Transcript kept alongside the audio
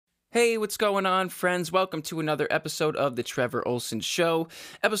Hey, what's going on, friends? Welcome to another episode of The Trevor Olson Show,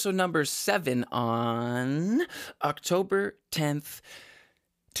 episode number 7 on October 10th,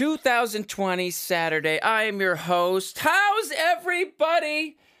 2020, Saturday. I am your host. How's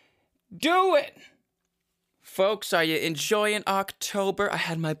everybody doing? Folks, are you enjoying October? I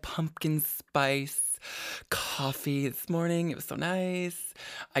had my pumpkin spice coffee this morning. It was so nice.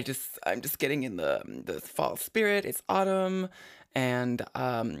 I'm just getting in the fall spirit. It's autumn. And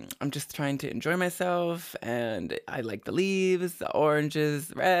I'm just trying to enjoy myself, and I like the leaves, the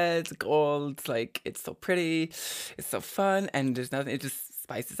oranges, reds, golds. Like, it's so pretty, it's so fun, and there's nothing. It just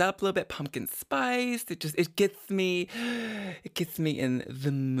spices up a little bit. Pumpkin spice. It gets me in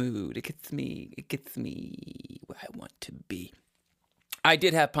the mood. It gets me where I want to be. I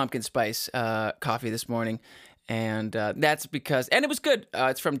did have pumpkin spice coffee this morning, and that's because, and it was good.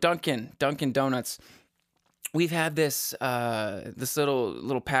 It's from Dunkin' Donuts. We've had this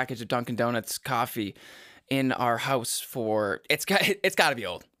little package of Dunkin' Donuts coffee in our house for it's got to be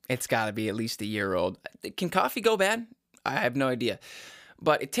old. It's got to be at least a year old. Can coffee go bad? I have no idea,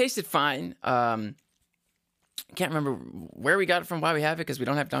 but it tasted fine. Can't remember where we got it from, why we have it, because we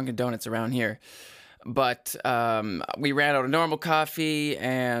don't have Dunkin' Donuts around here. But we ran out of normal coffee,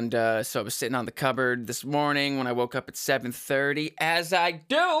 and so I was sitting on the cupboard this morning when I woke up at 7:30, as I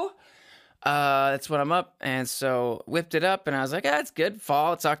do. That's when I'm up, and so whipped it up, and I was like, it's good.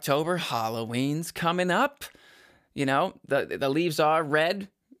 Fall, it's October, Halloween's coming up. You know, the leaves are red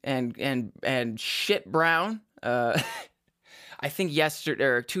and shit brown. I think yesterday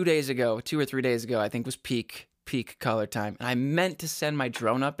or 2 or 3 days ago, I think was peak color time, and I meant to send my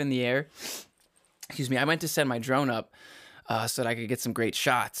drone up in the air. Excuse me, I meant to send my drone up so that I could get some great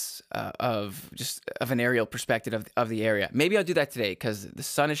shots of an aerial perspective of the area. Maybe I'll do that today because the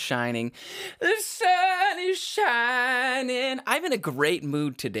sun is shining. The sun is shining. I'm in a great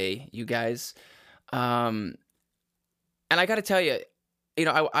mood today, you guys. And I got to tell you,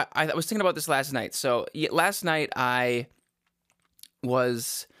 I was thinking about this last night. So last night I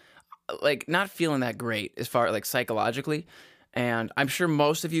was like not feeling that great as far like psychologically, and I'm sure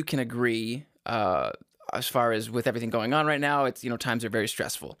most of you can agree. As far as with everything going on right now, it's, times are very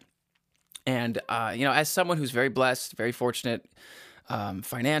stressful. And, as someone who's very blessed, very fortunate,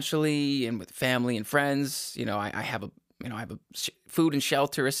 financially and with family and friends, I have food and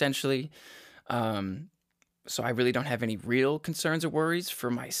shelter essentially. So I really don't have any real concerns or worries for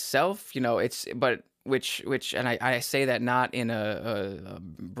myself, and I say that not in a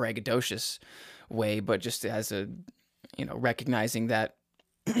braggadocious way, but just as a, recognizing that,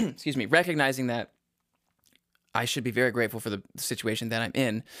 recognizing that I should be very grateful for the situation that I'm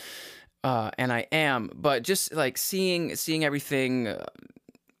in, and I am. But just like seeing everything,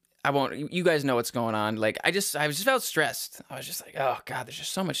 you guys know what's going on. Like I just felt stressed. I was just like, oh God, there's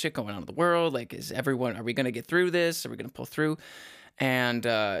just so much shit going on in the world. Like, are we gonna get through this? Are we gonna pull through? And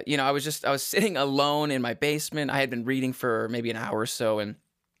I was sitting alone in my basement. I had been reading for maybe an hour or so, and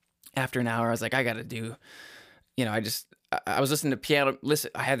after an hour, I was like, I gotta do. I was listening to piano.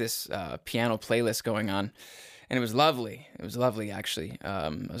 I had this piano playlist going on, and it was lovely. It was lovely, actually.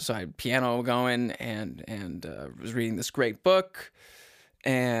 So I had piano going, and was reading this great book,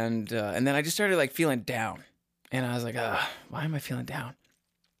 and then I just started like feeling down, and I was like, why am I feeling down?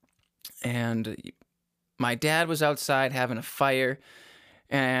 And my dad was outside having a fire,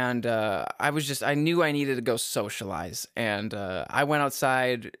 and I knew I needed to go socialize, and I went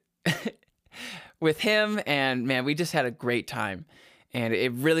outside. With him, and man, we just had a great time, and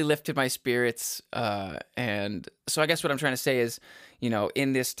it really lifted my spirits. And so I guess what I'm trying to say is,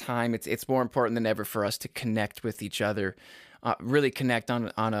 in this time, it's more important than ever for us to connect with each other, really connect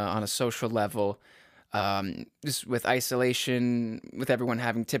on a social level. Just with isolation, with everyone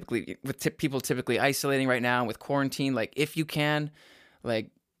having people typically isolating right now with quarantine, like if you can, like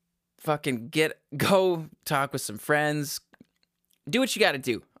fucking go talk with some friends, do what you got to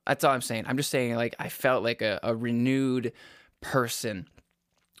do. That's all I'm saying. I'm just saying, like, I felt like a renewed person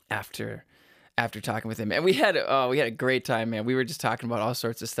after talking with him, and we had a great time, man. We were just talking about all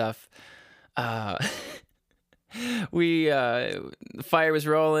sorts of stuff. The fire was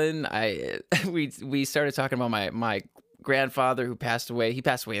rolling. We started talking about my grandfather who passed away. He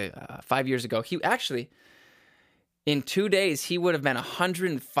passed away 5 years ago. He actually, in 2 days, he would have been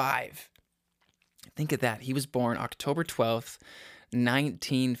 105. Think of that. He was born October 12th.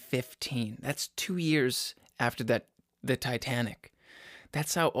 1915. That's 2 years after the Titanic.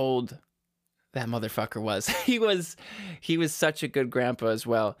 That's how old that motherfucker was. He was such a good grandpa as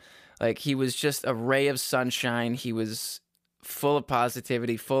well. Like, he was just a ray of sunshine. He was full of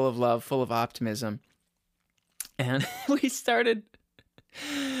positivity, full of love, full of optimism. And we started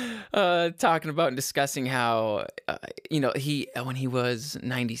talking about and discussing how, when he was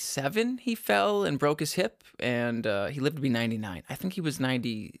 97, he fell and broke his hip, and he lived to be 99. I think he was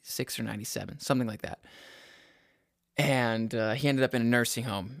 96 or 97, something like that. And he ended up in a nursing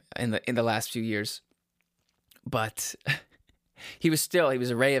home in the last few years. But he was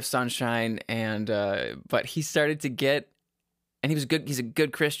a ray of sunshine, and but he started to get, and he was good. He's a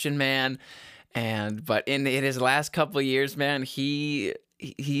good Christian man, but in his last couple of years, man, he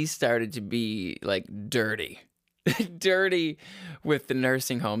started to be like dirty, dirty with the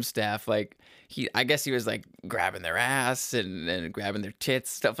nursing home staff. Like I guess he was like grabbing their ass and grabbing their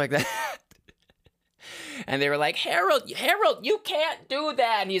tits, stuff like that. And they were like, Harold, you can't do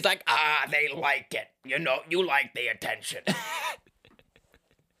that. And he's like, they like it. You like the attention.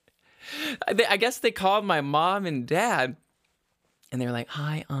 I guess they called my mom and dad, and they were like,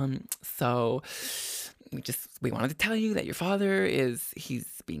 hi, so we wanted to tell you that your father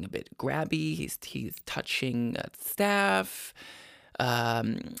he's being a bit grabby. He's touching staff.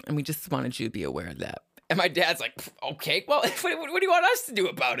 And we just wanted you to be aware of that. And my dad's like, okay, well, what do you want us to do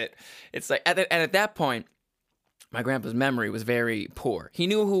about it? It's like, at that point, my grandpa's memory was very poor. He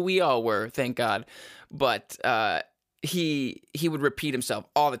knew who we all were, thank God, but he would repeat himself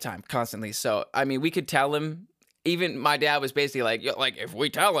all the time, constantly. So, I mean, we could tell him. Even my dad was basically like, if we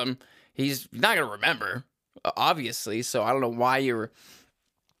tell him, he's not going to remember, obviously. So I don't know why you're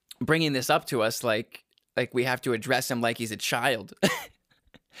bringing this up to us like we have to address him like he's a child.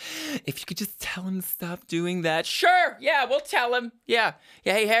 If you could just tell him to stop doing that. Sure, yeah, we'll tell him. Yeah,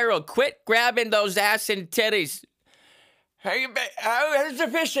 hey, Harold, quit grabbing those ass and titties. How's the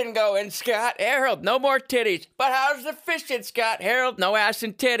fishing going, Scott? Harold, no more titties. But how's the fishing, Scott? Harold, no ass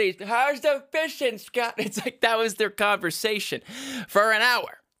and titties. How's the fishing, Scott? It's like that was their conversation for an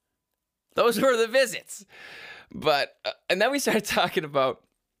hour. Those were the visits. But, and then we started talking about,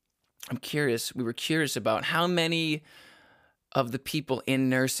 we were curious about how many of the people in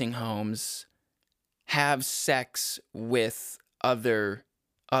nursing homes have sex with other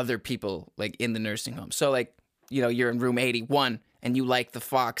people, like, in the nursing home. So, like, you're in room 81 and you like the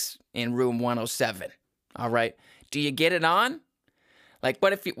fox in room 107. All right. Do you get it on? Like,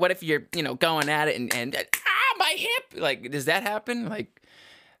 what if you're, going at it and my hip? Like, does that happen? Like,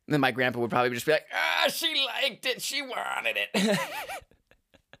 then my grandpa would probably just be like, she liked it. She wanted it.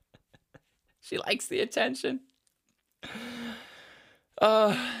 She likes the attention.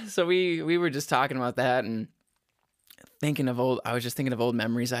 So we were just talking about that and I was just thinking of old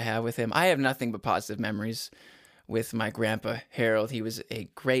memories I have with him. I have nothing but positive memories with my grandpa, Harold. He was a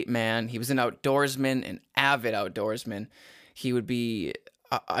great man. He was an outdoorsman, an avid outdoorsman. He would be,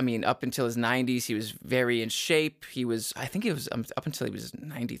 up until his 90s, he was very in shape. I think it was up until he was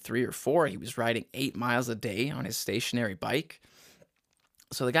 93 or 4, he was riding 8 miles a day on his stationary bike.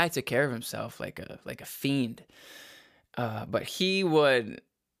 So the guy took care of himself like a fiend. But he would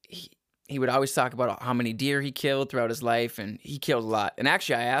always talk about how many deer he killed throughout his life, and he killed a lot. And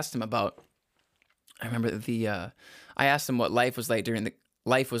actually, I asked him what life was like during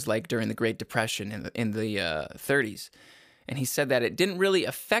the Great Depression in the 30s, and he said that it didn't really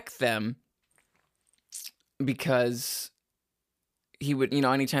affect them because he would,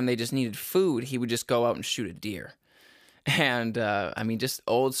 anytime they just needed food, he would just go out and shoot a deer, and just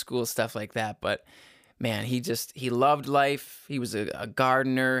old school stuff like that. But man, he loved life. He was a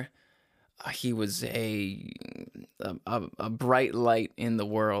gardener. He was a bright light in the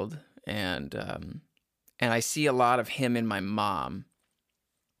world, and I see a lot of him in my mom.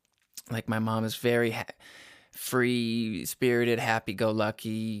 Like, my mom is very free-spirited,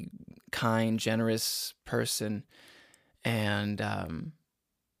 happy-go-lucky, kind, generous person, and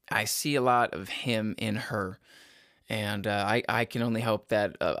I see a lot of him in her. And I can only hope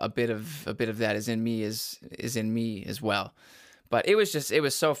that a bit of that is in me as well. But it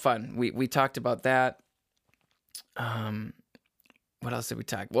was so fun. We talked about that. What else did we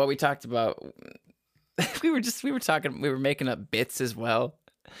talk? Well, we talked about we were making up bits as well.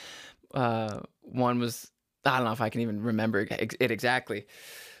 One was, I don't know if I can even remember it exactly,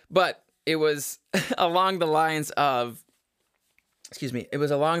 but it was along the lines of,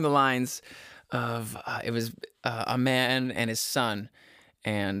 a man and his son,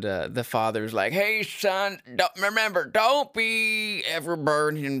 and the father's like, hey, son, don't be ever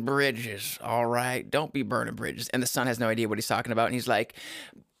burning bridges, all right? Don't be burning bridges. And the son has no idea what he's talking about, and he's like,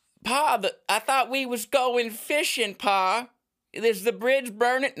 Pa, I thought we was going fishing, Pa. Is the bridge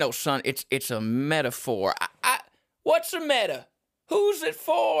burning? No, son, it's a metaphor. What's a meta? Who's it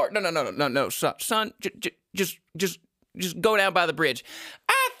for? No, son, just go down by the bridge.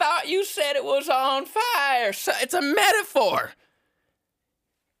 I thought you said it was on fire. So it's a metaphor.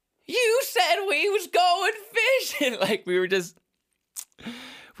 he was going fishing. Like we were just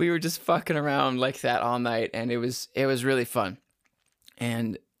fucking around like that all night, and it was really fun.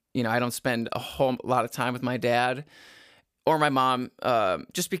 And you know, I don't spend a whole lot of time with my dad or my mom. Well,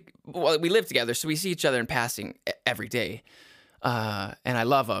 we live together, so we see each other in passing every day, and I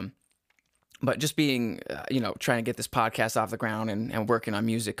love them. But just being, trying to get this podcast off the ground and working on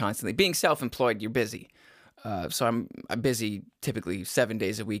music constantly. Being self-employed, you're busy. So I'm busy typically 7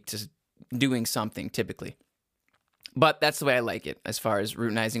 days a week, just doing something typically. But that's the way I like it as far as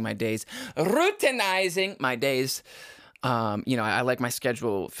routinizing my days. I like my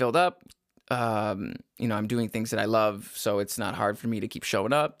schedule filled up. I'm doing things that I love, so it's not hard for me to keep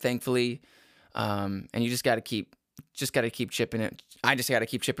showing up, thankfully. And you just got to keep chipping it. I just got to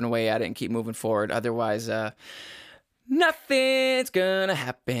keep chipping away at it and keep moving forward. Otherwise, nothing's gonna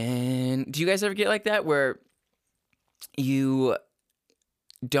happen. Do you guys ever get like that where you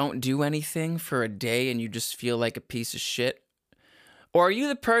don't do anything for a day and you just feel like a piece of shit? Or are you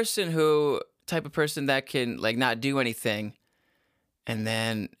the type of person that can like not do anything, and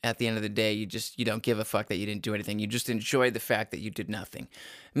then at the end of the day you don't give a fuck that you didn't do anything? You just enjoy the fact that you did nothing.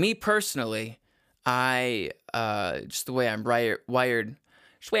 Me personally, I just the way I'm wired,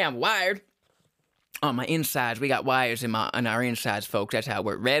 on my insides. We got wires on our insides, folks. That's how it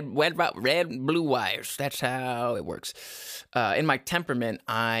works. Red, blue wires. That's how it works. In my temperament,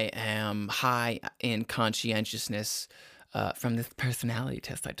 I am high in conscientiousness from this personality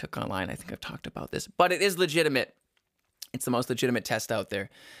test I took online. I think I've talked about this, but it is legitimate. It's the most legitimate test out there,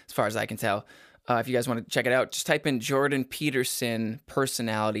 as far as I can tell. If you guys want to check it out, just type in Jordan Peterson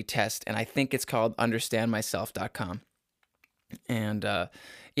personality test, and I think it's called understandmyself.com. And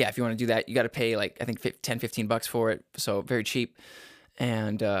if you want to do that, you got to pay like I think $10-15 for it, so very cheap,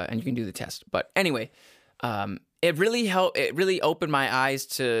 and you can do the test. But anyway, it really helped. It really opened my eyes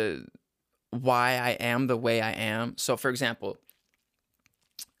to why I am the way I am. So, for example,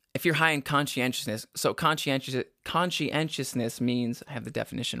 if you're high in conscientiousness, so conscientiousness means, I have the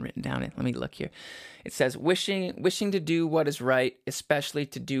definition written down. Let me look here. It says wishing to do what is right, especially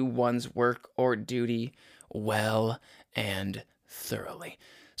to do one's work or duty well and thoroughly.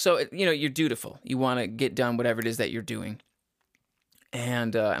 So, you're dutiful. You want to get done whatever it is that you're doing.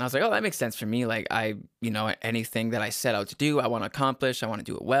 And I was like, oh, that makes sense for me. Like anything that I set out to do, I want to accomplish. I want to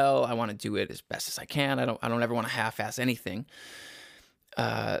do it well. I want to do it as best as I can. I don't ever want to half-ass anything.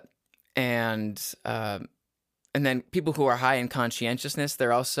 And then people who are high in conscientiousness,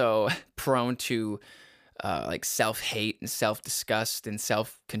 they're also prone to like self-hate and self-disgust and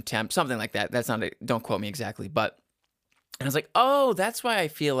self-contempt, something like that. Don't quote me exactly, but I was like, oh, that's why I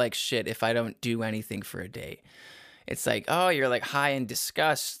feel like shit if I don't do anything for a day. It's like, oh, you're like high in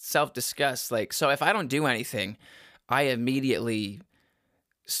disgust, self-disgust. Like, so if I don't do anything, I immediately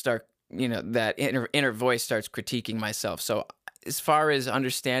start, that inner voice starts critiquing myself. So as far as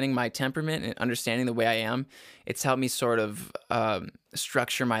understanding my temperament and understanding the way I am, it's helped me sort of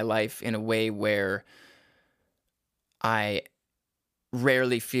structure my life in a way where I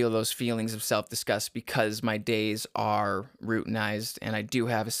rarely feel those feelings of self-disgust because my days are routinized and I do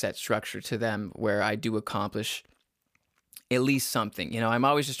have a set structure to them where I do accomplish at least something. I'm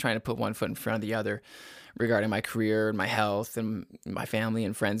always just trying to put one foot in front of the other regarding my career and my health and my family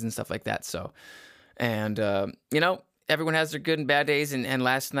and friends and stuff like that. So, and, everyone has their good and bad days. And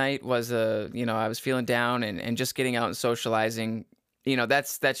last night was, I was feeling down and just getting out and socializing,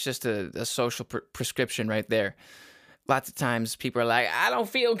 that's just a social prescription right there. Lots of times people are like, I don't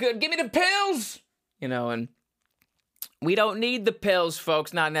feel good. Give me the pills, and we don't need the pills,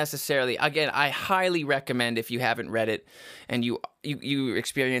 folks. Not necessarily. Again, I highly recommend, if you haven't read it and you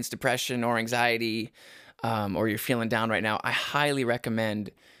experience depression or anxiety, or you're feeling down right now, I highly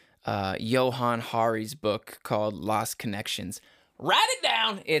recommend Johann Hari's book called Lost Connections. Write it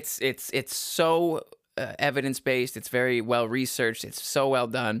down. It's so evidence-based. It's very well researched. It's so well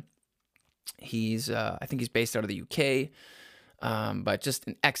done. I think he's based out of the UK, but just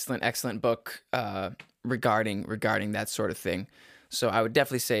an excellent book regarding that sort of thing. So I would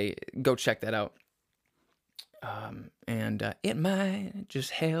definitely say go check that out. And it might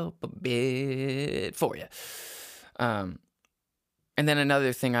just help a bit for you. And then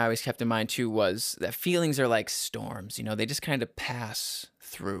another thing I always kept in mind too was that feelings are like storms. They just kind of pass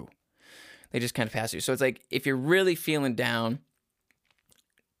through. So it's like if you're really feeling down,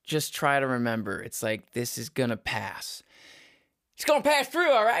 just try to remember, it's like, this is going to pass. It's going to pass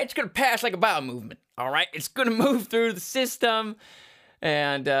through, all right? It's going to pass like a bowel movement, all right? It's going to move through the system,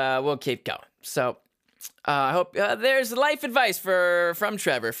 and we'll keep going. So I hope there's life advice from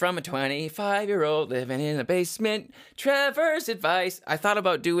Trevor, from a 25-year-old living in a basement. Trevor's advice. I thought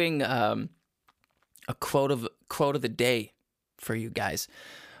about doing a quote of the day for you guys.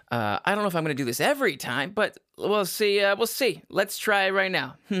 I don't know if I'm going to do this every time, but we'll see. We'll see. Let's try it right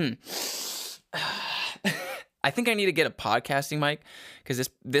now. I think I need to get a podcasting mic because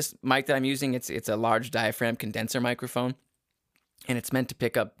this mic that I'm using, it's a large diaphragm condenser microphone, and it's meant to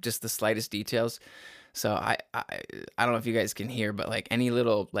pick up just the slightest details. So I don't know if you guys can hear, but like any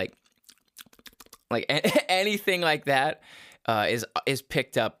little like anything like that is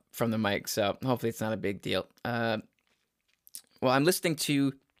picked up from the mic. So hopefully it's not a big deal. Well, I'm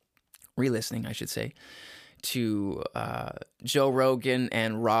re-listening, I should say, to Joe Rogan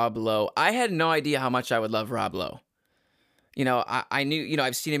and Rob Lowe. I had no idea how much I would love Rob Lowe. You know, I knew, you know,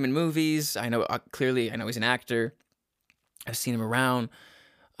 I've seen him in movies. I know clearly, I know he's an actor. I've seen him around.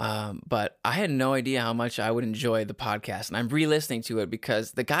 But I had no idea how much I would enjoy the podcast. And I'm re-listening to it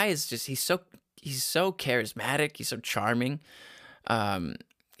because the guy is just, he's so charismatic. He's so charming.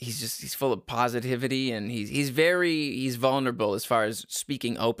 He's full of positivity, and he's vulnerable as far as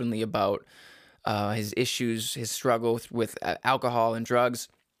speaking openly about his issues, his struggle with alcohol and drugs,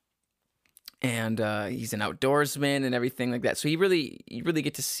 and he's an outdoorsman and everything like that. So you really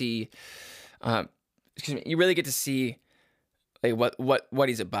get to see, like what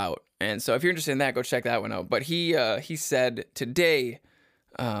he's about. And so if you're interested in that, go check that one out. But he said today,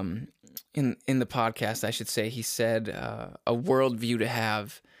 in the podcast, I should say, he said a worldview to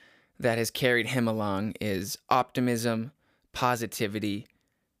have that has carried him along is optimism, positivity,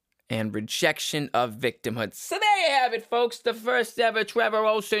 and rejection of victimhood. So there you have it, folks. The first ever Trevor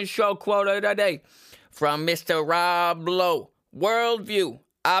Olson Show quote of the day from Mr. Rob Lowe. Worldview,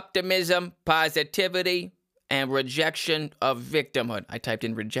 optimism, positivity, and rejection of victimhood. I typed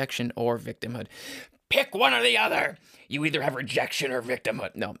in rejection or victimhood. Pick one or the other. You either have rejection or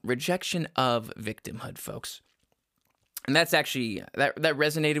victimhood. No, rejection of victimhood, folks. And that's actually, that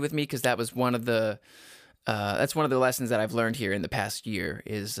resonated with me because that was one of the lessons that I've learned here in the past year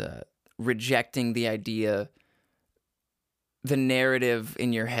is rejecting the idea, the narrative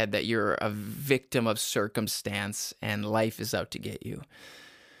in your head that you're a victim of circumstance and life is out to get you.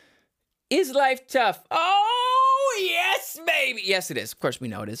 Is life tough? Oh, yes, baby. Yes, it is. Of course, we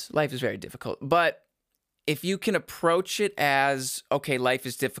know it is. Life is very difficult. But if you can approach it as, okay, life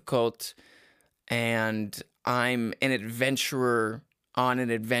is difficult and I'm an adventurer on an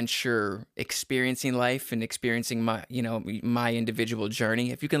adventure, experiencing life and experiencing my individual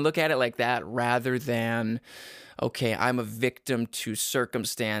journey. If you can look at it like that rather than, okay, I'm a victim to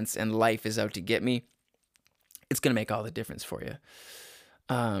circumstance and life is out to get me, it's going to make all the difference for you.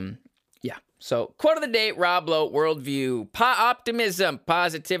 Yeah. So, quote of the day, Rob Lowe, worldview, optimism,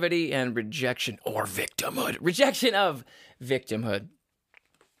 positivity, and rejection or victimhood. Rejection of victimhood.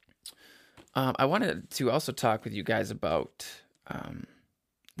 I wanted to also talk with you guys about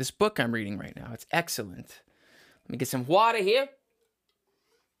this book I'm reading right now. It's excellent. Let me get some water here.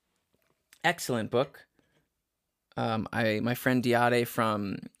 Excellent book. My friend Diade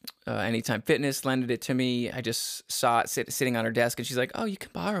from Anytime Fitness lended it to me. I just saw it sitting on her desk, and she's like, "Oh, you can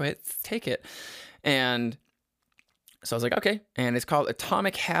borrow it. Take it." And so I was like, "Okay." And it's called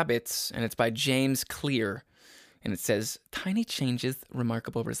Atomic Habits, and it's by James Clear. And it says, "Tiny changes,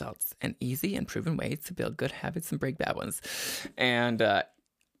 remarkable results, and easy and proven ways to build good habits and break bad ones." And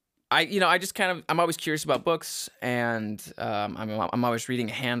I'm always curious about books, and I'm always reading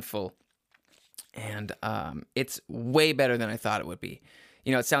a handful. And it's way better than I thought it would be.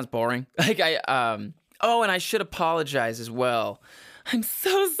 You know, it sounds boring. And I should apologize as well. I'm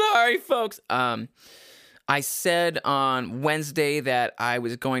so sorry, folks. I said on Wednesday that I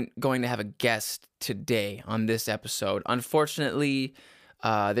was going to have a guest today on this episode. Unfortunately,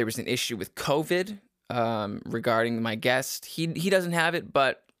 there was an issue with COVID regarding my guest. He doesn't have it,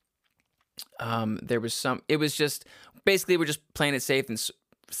 but there was it was just basically we're just playing it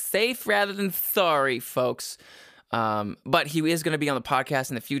safe rather than sorry, folks. But he is going to be on the podcast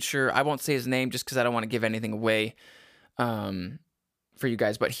in the future. I won't say his name just because I don't want to give anything away for you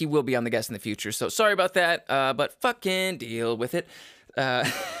guys, but he will be on the guest in the future. So sorry about that, but fucking deal with it.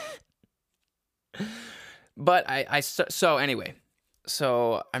 But so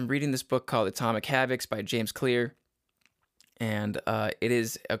I'm reading this book called Atomic Habits by James Clear, and it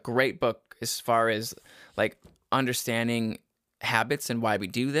is a great book as far as like understanding habits and why we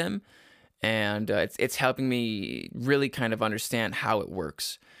do them, and it's helping me really kind of understand how it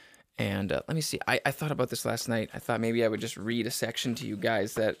works. And let me see, I thought about this last night. I thought maybe I would just read a section to you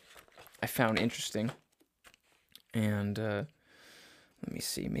guys that I found interesting, and let me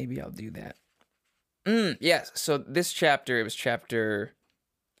see, maybe I'll do that. Yes, so this chapter, it was chapter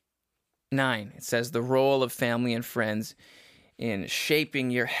 9. It says the role of family and friends in shaping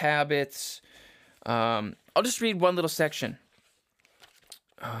your habits. I'll just read one little section.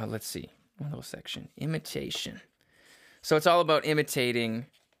 Let's see. One little section. Imitation. So it's all about imitating.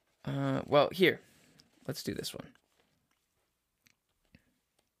 Well, here. Let's do this one.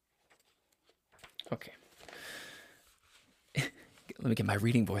 Okay. Let me get my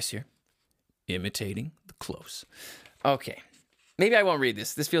reading voice here. Imitating the close. Okay. Maybe I won't read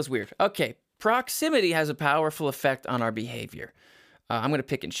this. This feels weird. Okay. Proximity has a powerful effect on our behavior. I'm going to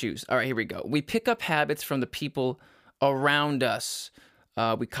pick and choose. All right, here we go. We pick up habits from the people around us.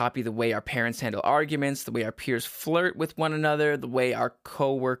 We copy the way our parents handle arguments, the way our peers flirt with one another, the way our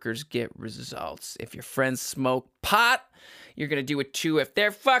coworkers get results. If your friends smoke pot, you're going to do it too. If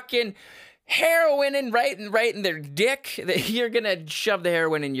they're fucking heroin and right in their dick, you're going to shove the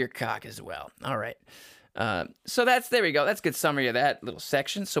heroin in your cock as well. All right. So there we go. That's a good summary of that little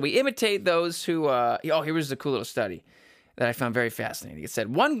section. So we imitate those who, here was a cool little study that I found very fascinating. It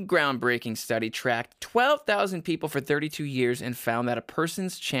said one groundbreaking study tracked 12,000 people for 32 years and found that a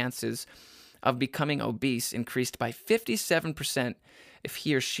person's chances of becoming obese increased by 57% if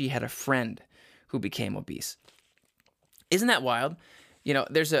he or she had a friend who became obese. Isn't that wild? You know,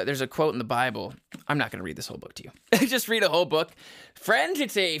 there's a quote in the Bible. I'm not going to read this whole book to you. Just read a whole book. Friends,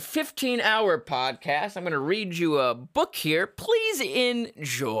 it's a 15-hour podcast. I'm going to read you a book here. Please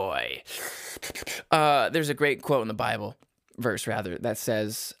enjoy. There's a great quote in the Bible, verse rather, that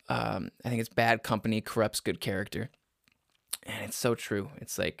says, I think it's bad company corrupts good character. And it's so true.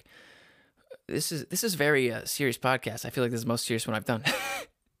 It's like, this is very serious podcast. I feel like this is the most serious one I've done.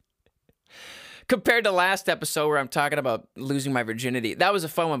 Compared to last episode where I'm talking about losing my virginity. That was a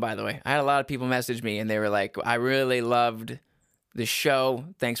fun one, by the way. I had a lot of people message me, and they were like, I really loved the show.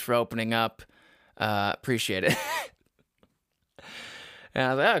 Thanks for opening up. Appreciate it. And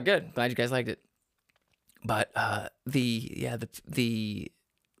I was like, oh, good. Glad you guys liked it. But the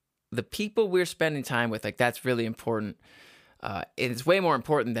people we're spending time with, like, that's really important. It's way more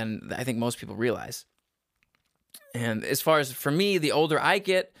important than I think most people realize. And as far as, for me, the older I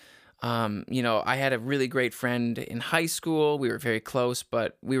get, I had a really great friend in high school. We were very close,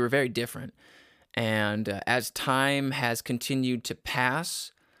 but we were very different. And as time has continued to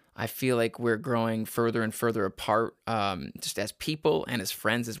pass, I feel like we're growing further and further apart, just as people and as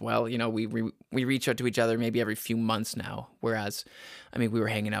friends as well. You know, we reach out to each other maybe every few months now. Whereas, I mean, we were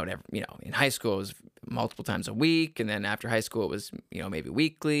hanging out in high school it was multiple times a week, and then after high school it was maybe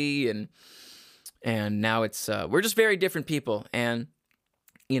weekly, and now it's we're just very different people. And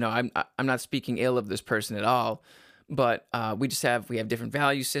I'm not speaking ill of this person at all, but we have different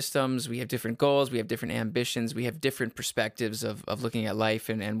value systems, we have different goals, we have different ambitions, we have different perspectives of looking at life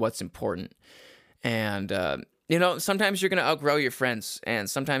and what's important. And sometimes you're going to outgrow your friends, and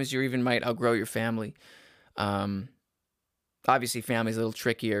sometimes you even might outgrow your family. Obviously, family's a little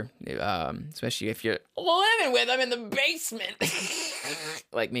trickier, especially if you're living with them in the basement,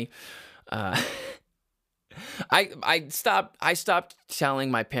 like me. I stopped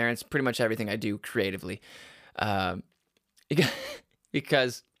telling my parents pretty much everything I do creatively,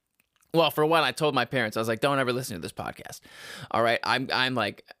 because, well, for one, I told my parents, I was like, don't ever listen to this podcast. All right, I'm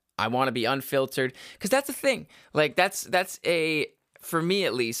like, I want to be unfiltered, because that's the thing. Like that's for me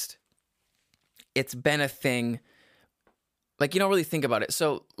at least, it's been a thing. Like, you don't really think about it.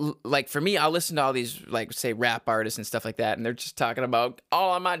 So, like, for me, I'll listen to all these, like, say, rap artists and stuff like that, and they're just talking about, all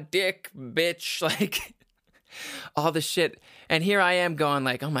on my dick, bitch, like, all this shit. And here I am going,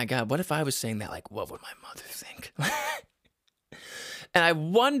 like, oh, my God, what if I was saying that? Like, what would my mother think? And I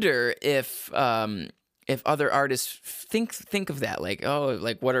wonder if other artists think of that, like, oh,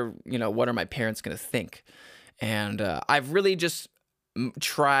 like, what are my parents going to think? And I've really just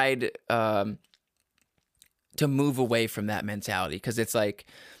tried to move away from that mentality, because it's like,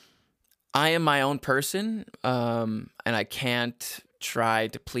 I am my own person, and I can't try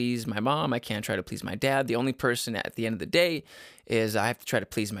to please my mom. I can't try to please my dad. The only person at the end of the day is I have to try to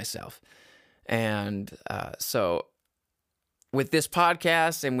please myself. And so with this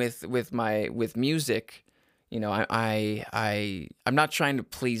podcast and with music, I'm not trying to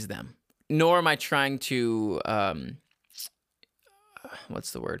please them, nor am I trying to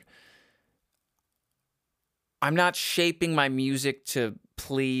what's the word? I'm not shaping my music to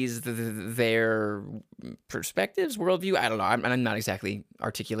please their perspectives, worldview. I don't know. I'm not exactly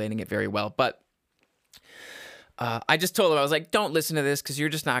articulating it very well, but I just told them, I was like, don't listen to this, because you're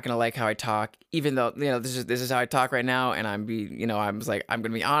just not going to like how I talk, even though, this is how I talk right now. And I was like, I'm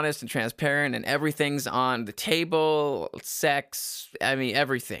going to be honest and transparent, and everything's on the table, sex. I mean,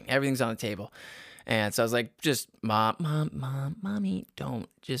 everything's on the table. And so I was like, just mommy, don't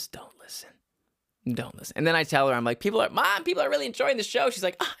listen. don't listen. And then I tell her, I'm like, Mom, people are really enjoying the show. She's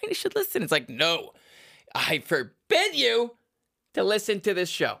like, oh, you should listen. It's like, no, I forbid you to listen to this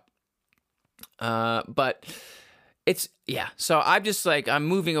show. But so I'm just like, I'm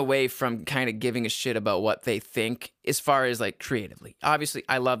moving away from kind of giving a shit about what they think as far as like creatively. Obviously,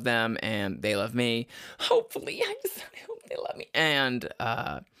 I love them and they love me. Hopefully, I hope they love me. And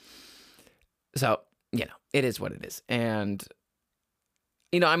so, it is what it is. And,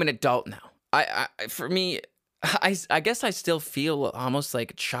 I'm an adult now. For me, I guess I still feel almost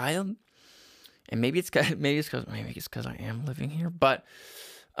like a child. And maybe it's because I am living here. But,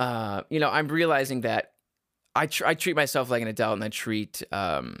 I'm realizing that I treat myself like an adult,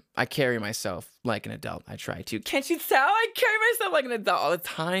 and I carry myself like an adult. I try to. Can't you tell? I carry myself like an adult all the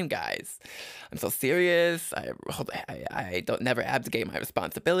time, guys. I'm so serious. I don't never abdicate my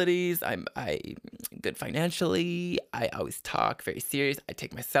responsibilities. I'm good financially. I always talk very serious. I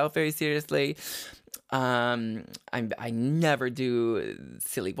take myself very seriously. I never do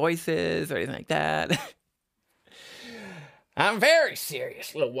silly voices or anything like that. I'm very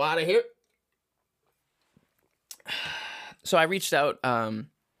serious. A little water here. So I reached out to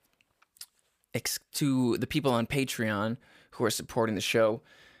the people on Patreon who are supporting the show,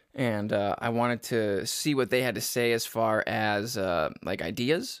 and I wanted to see what they had to say as far as like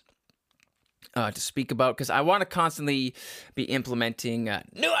ideas to speak about, because I want to constantly be implementing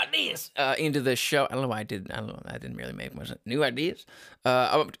new ideas into the show. I don't know why I didn't really make much new ideas.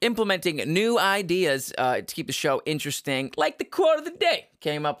 I'm implementing new ideas to keep the show interesting, like the quote of the day.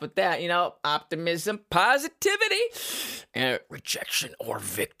 Came up with that, optimism, positivity, and rejection or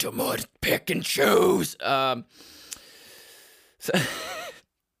victimhood. Pick and choose.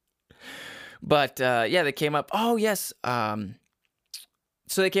 But they came up. Oh yes.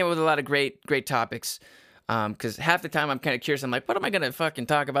 So they came up with a lot of great topics, because half the time I'm kind of curious. I'm like, what am I going to fucking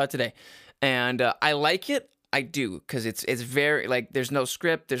talk about today? And I like it. I do, because it's very, like, there's no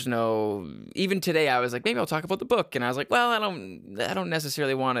script. There's no, even today I was like, maybe I'll talk about the book. And I was like, well, I don't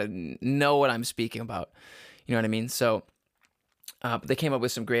necessarily want to know what I'm speaking about. You know what I mean? So but they came up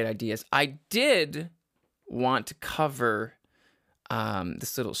with some great ideas. I did want to cover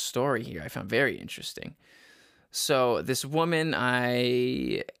this little story here I found very interesting. So this woman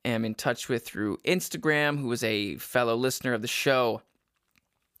I am in touch with through Instagram, who was a fellow listener of the show,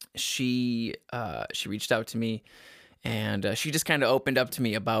 she reached out to me, and she just kind of opened up to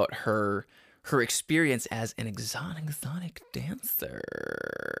me about her experience as an exotic dancer.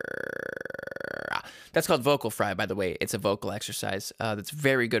 That's called Vocal Fry, by the way. It's a vocal exercise that's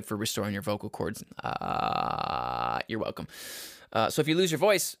very good for restoring your vocal cords. You're welcome. So if you lose your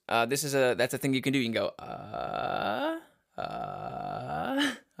voice, that's a thing you can do. You can go,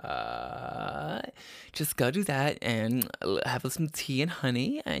 just go do that and have some tea and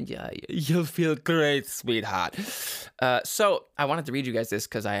honey, and you'll feel great, sweetheart. So I wanted to read you guys this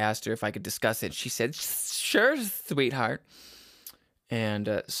because I asked her if I could discuss it. She said, sure, sweetheart.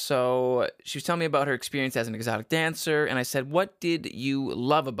 And so she was telling me about her experience as an exotic dancer, and I said, what did you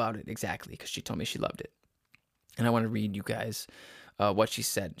love about it exactly? Because she told me she loved it. And I want to read you guys what she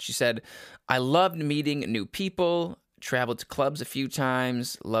said. She said, I loved meeting new people, traveled to clubs a few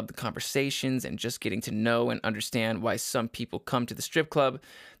times, loved the conversations and just getting to know and understand why some people come to the strip club.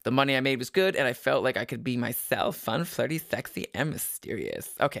 The money I made was good, and I felt like I could be myself, fun, flirty, sexy, and mysterious.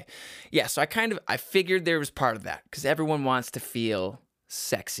 Okay. Yeah, so I figured there was part of that, because everyone wants to feel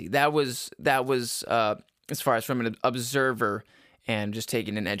sexy. That was as far as from an observer and just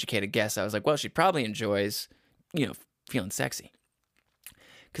taking an educated guess. I was like, well, she probably enjoys feeling sexy.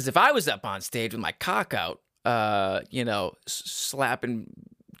 Because if I was up on stage with my cock out, slapping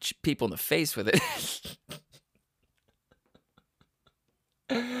people in the face with it,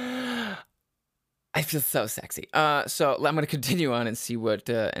 I feel so sexy. So I'm going to continue on and see what,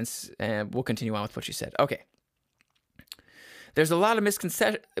 and we'll continue on with what she said. Okay. There's a lot of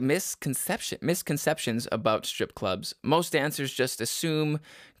misconceptions about strip clubs. Most dancers just assume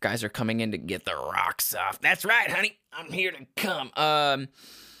guys are coming in to get the rocks off. That's right, honey. I'm here to come. And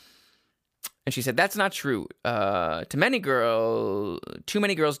she said, that's not true. Too many girls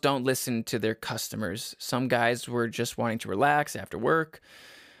don't listen to their customers. Some guys were just wanting to relax after work.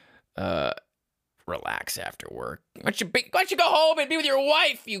 Relax after work. Why don't you go home and be with your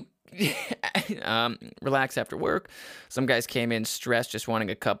wife, you... relax after work. Some guys came in stressed, just wanting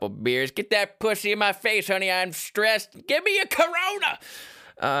a couple beers. Get that pussy in my face, honey. I'm stressed. Give me a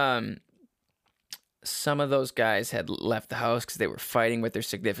Corona. Some of those guys had left the house because they were fighting with their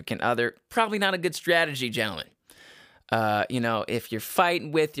significant other. Probably not a good strategy, gentlemen. If you're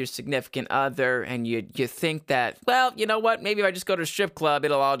fighting with your significant other and you think that, well, you know what, maybe if I just go to a strip club,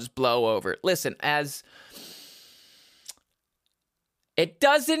 it'll all just blow over. Listen, it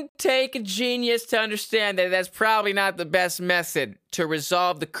doesn't take a genius to understand that that's probably not the best method to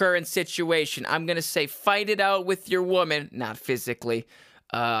resolve the current situation. I'm going to say fight it out with your woman, not physically,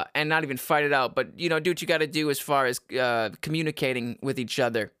 and not even fight it out, but, do what you got to do as far as communicating with each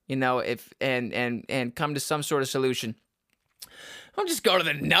other, and come to some sort of solution. Don't just go to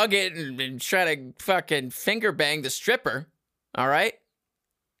the Nugget and try to fucking finger bang the stripper, all right?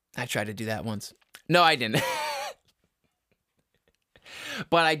 I tried to do that once. No, I didn't.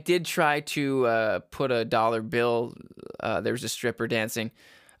 But I did try to put a dollar bill. There was a stripper dancing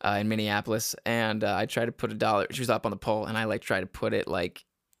in Minneapolis, and I tried to put $1. She was up on the pole, and I tried to put it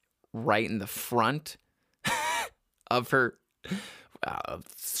right in the front of her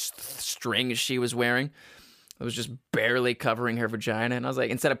string she was wearing. It was just barely covering her vagina, and I was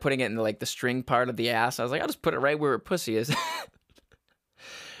like, instead of putting it in the string part of the ass, I was like, I'll just put it right where her pussy is.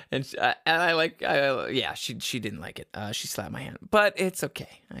 And she didn't like it. She slapped my hand, but it's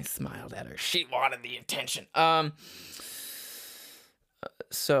okay. I smiled at her. She wanted the attention.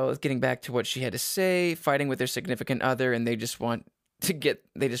 So getting back to what she had to say, fighting with their significant other, and they just want to get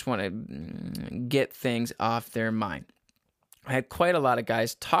things off their mind. I had quite a lot of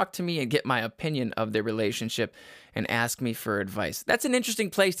guys talk to me and get my opinion of their relationship and ask me for advice. That's an interesting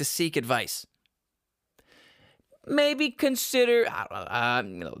place to seek advice. Maybe consider,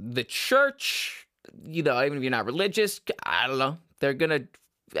 the church, even if you're not religious, I don't know. They're going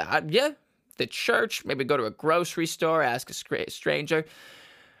to, the church, maybe go to a grocery store, ask a stranger,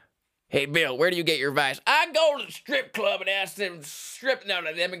 hey, Bill, where do you get your advice? I go to the strip club and ask them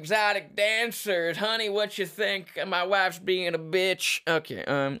them exotic dancers, honey, what you think? My wife's being a bitch.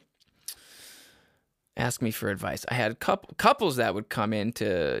 Okay, ask me for advice. I had couples that would come in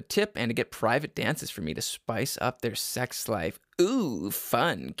to tip and to get private dances for me to spice up their sex life. Ooh,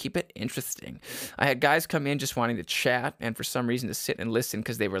 fun. Keep it interesting. I had guys come in just wanting to chat and for some reason to sit and listen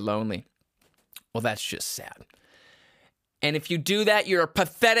because they were lonely. Well, that's just sad. And if you do that, you're a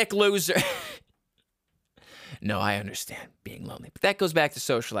pathetic loser. No, I understand being lonely. But that goes back to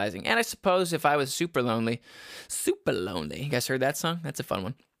socializing. And I suppose if I was super lonely. You guys heard that song? That's a fun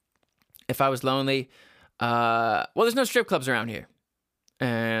one. If I was lonely, there's no strip clubs around here.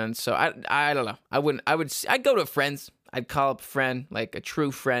 And so I don't know. I'd go to a friend's. I'd call up a friend, like a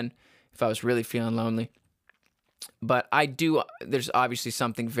true friend, if I was really feeling lonely. But there's obviously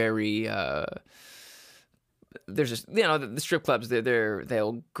something very, the strip clubs,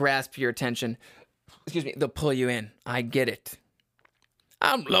 they'll grasp your attention. Excuse me, they'll pull you in. I get it.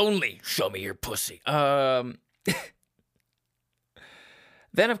 I'm lonely. Show me your pussy.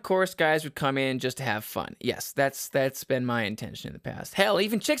 Then, of course, guys would come in just to have fun. Yes, that's been my intention in the past. Hell,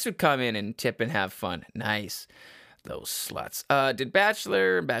 even chicks would come in and tip and have fun. Nice. Those sluts. Did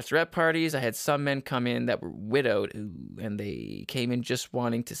bachelor and bachelorette parties. I had some men come in that were widowed, and they came in just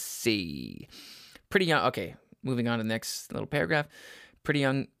wanting to see. Pretty young. Okay, moving on to the next little paragraph. Pretty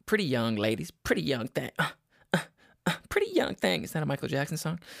young ladies. Pretty young thing. Pretty young thing. Is that a Michael Jackson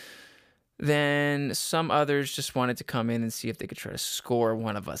song? Then some others just wanted to come in and see if they could try to score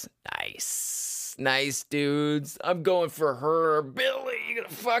one of us. Nice dudes. I'm going for her. Billy, you gonna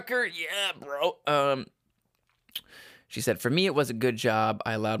fuck her? Yeah, bro. She said, for me, it was a good job.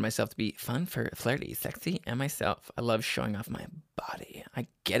 I allowed myself to be fun, flirty, sexy, and myself. I love showing off my body. I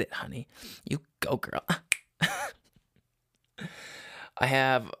get it, honey. You go, girl. I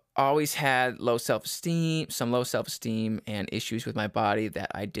have always had low self-esteem and issues with my body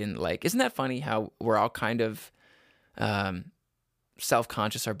that I didn't like. Isn't that funny how we're all kind of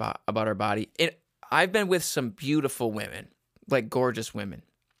self-conscious about our body? I've been with some beautiful women, like gorgeous women,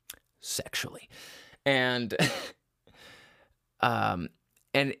 sexually. And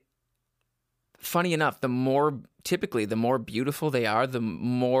and funny enough, the more beautiful they are, the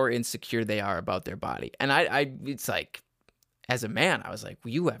more insecure they are about their body. And it's like, as a man, I was like,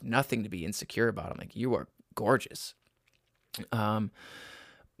 well, you have nothing to be insecure about. I'm like, you are gorgeous.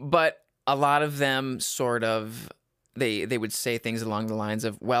 But a lot of them sort of, they would say things along the lines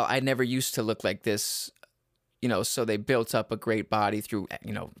of, well, I never used to look like this, so they built up a great body through,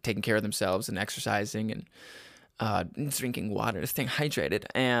 taking care of themselves and exercising and drinking water, staying hydrated.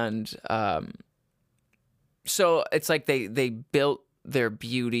 And so it's like they built their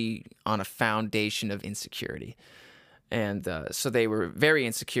beauty on a foundation of insecurity. And so they were very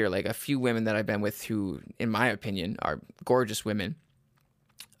insecure. Like a few women that I've been with who, in my opinion, are gorgeous women,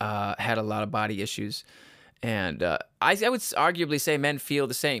 had a lot of body issues. And I would arguably say men feel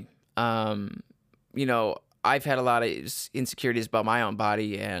the same. I've had a lot of insecurities about my own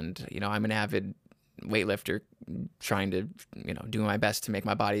body, and I'm an avid weightlifter, trying to do my best to make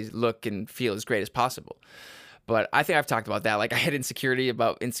my body look and feel as great as possible. But I think I've talked about that. Like, I had insecurities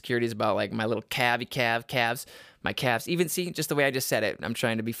about like my little calves, my calves. Even see, just the way I just said it, I'm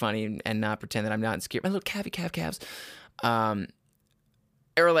trying to be funny and not pretend that I'm not insecure. My little calves.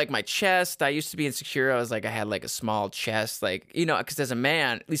 Or like my chest. I used to be insecure. I had like a small chest, like, because as a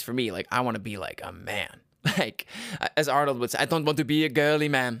man, at least for me, like, I want to be like a man. Like, as Arnold would say, I don't want to be a girly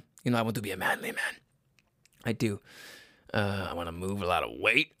man. I want to be a manly man. I do. I want to move a lot of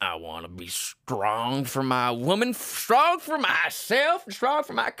weight. I want to be strong for my woman, strong for myself, and strong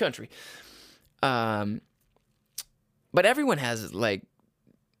for my country. But everyone has like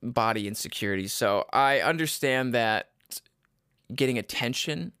body insecurities, so I understand that getting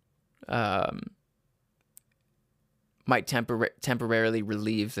attention might temporarily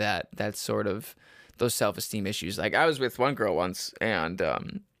relieve that sort of those self-esteem issues. Like, I was with one girl once, and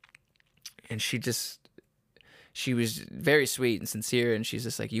she was very sweet and sincere, and she's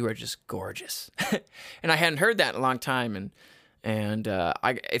just like, "You are just gorgeous." And I hadn't heard that in a long time, and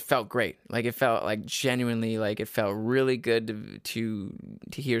it felt great. Like, it felt like genuinely, like, it felt really good to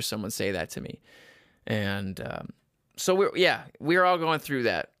hear someone say that to me. And so we're all going through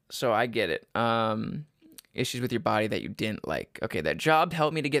that. So I get it. Issues with your body that you didn't like. Okay, that job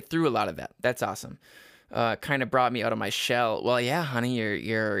helped me to get through a lot of that. That's awesome. Kind of brought me out of my shell. Well, yeah, honey,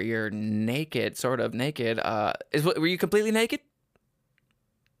 you're naked, sort of naked. Were you completely naked?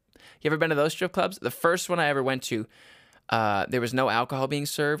 You ever been to those strip clubs? The first one I ever went to, there was no alcohol being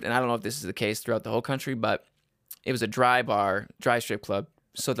served, and I don't know if this is the case throughout the whole country, but it was a dry strip club,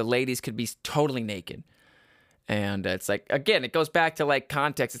 so the ladies could be totally naked. And it's like, again, it goes back to like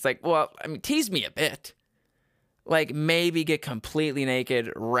context. It's like, well, I mean, tease me a bit. Like, maybe get completely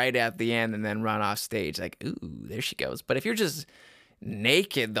naked right at the end and then run off stage. Like, ooh, there she goes. But if you're just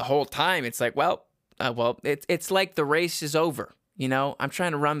naked the whole time, it's like, well, it's like the race is over. I'm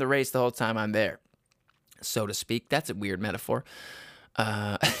trying to run the race the whole time I'm there, so to speak. That's a weird metaphor.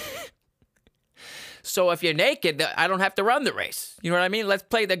 So if you're naked, I don't have to run the race. You know what I mean? Let's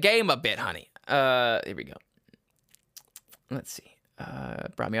play the game a bit, honey. Here we go. Let's see.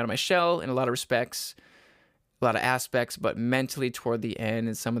 Brought me out of my shell in a lot of respects. A lot of aspects, but mentally toward the end,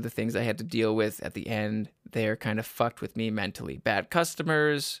 and some of the things I had to deal with at the end, they're kind of fucked with me mentally. Bad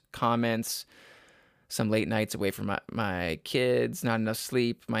customers, comments, some late nights away from my kids, not enough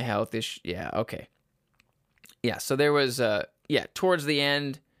sleep, my health issue. Yeah, okay. Yeah, so there was, towards the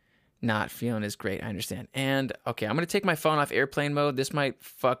end, not feeling as great, I understand. And, okay, I'm going to take my phone off airplane mode. This might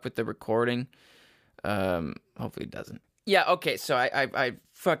fuck with the recording. Hopefully it doesn't. Yeah, okay, so I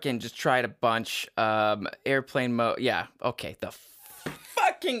fucking just tried a bunch. Airplane mode, yeah, okay. The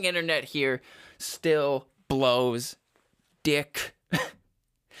fucking internet here still blows dick.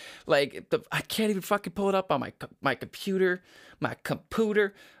 Like, I can't even fucking pull it up on my computer. Like, I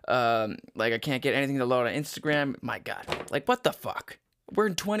can't get anything to load on Instagram. My God, like, what the fuck? We're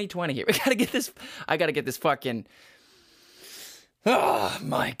in 2020 here. I gotta get this fucking, oh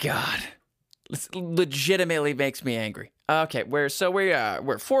my God. This legitimately makes me angry. Okay, we're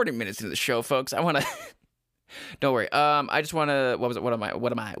 40 minutes into the show, folks. I want to don't worry. I just want to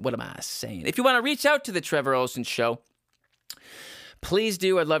what am I saying? If you want to reach out to the Trevor Olson Show, please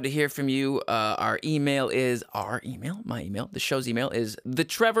do. I'd love to hear from you. My email, the show's email is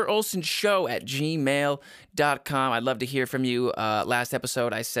thetrevorolsonshow@gmail.com. I'd love to hear from you. Last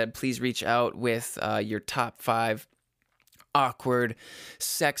episode I said please reach out with your top 5 awkward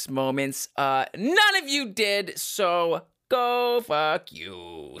sex moments. None of you did, so go fuck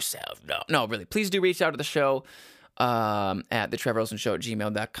yourself. No, really. Please do reach out to the show at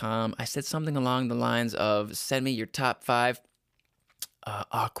thetrevorolsonshow@gmail.com. I said something along the lines of send me your top 5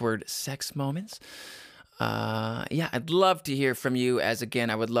 awkward sex moments. I'd love to hear from you, as again,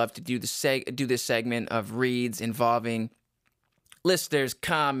 I would love to do this segment of reads involving listeners,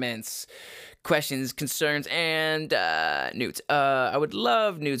 comments, questions, concerns, and nudes. I would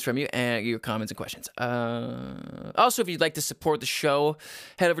love nudes from you and your comments and questions. Also, if you'd like to support the show,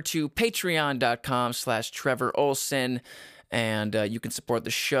 head over to patreon.com/Trevor Olson. And you can support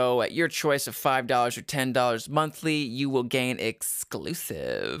the show at your choice of $5 or $10 monthly. You will gain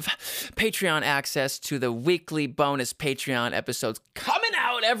exclusive Patreon access to the weekly bonus Patreon episodes coming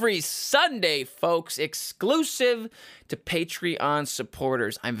out every Sunday, folks. Exclusive to Patreon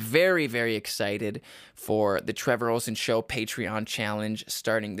supporters. I'm very, very excited for the Trevor Olson Show Patreon challenge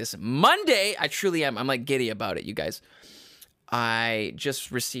starting this Monday. I truly am. I'm like giddy about it, you guys. I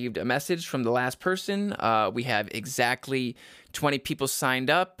just received a message from the last person. We have exactly 20 people signed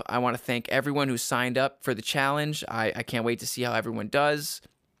up. I want to thank everyone who signed up for the challenge. I can't wait to see how everyone does.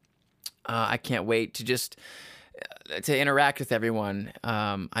 I can't wait to just to interact with everyone.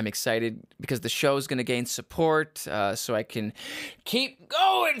 I'm excited because the show is going to gain support, so I can keep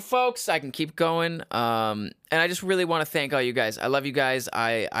going, folks. I can keep going. And I just really want to thank all you guys. I love you guys.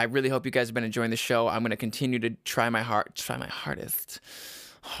 I really hope you guys have been enjoying the show. I'm going to continue to try my hardest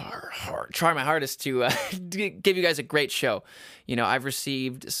to give you guys a great show. You know, I've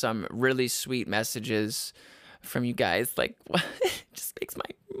received some really sweet messages from you guys. Like, it just makes my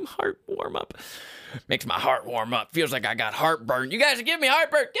heart warm up. Makes my heart warm up. Feels like I got heartburn. You guys are giving me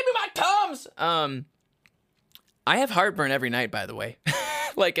heartburn. Give me my Tums. I have heartburn every night, by the way.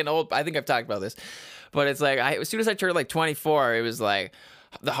 Like I think I've talked about this. But it's like, as soon as I turned like 24, it was like,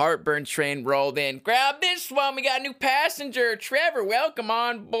 the heartburn train rolled in. Grab this one. We got a new passenger. Trevor, welcome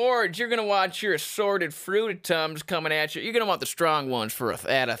on board. You're going to want your assorted fruited Tums coming at you. You're going to want the strong ones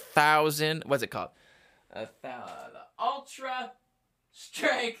at 1,000. What's it called? Ultra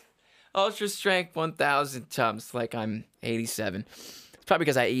strength 1,000 Tums, like I'm 87. It's probably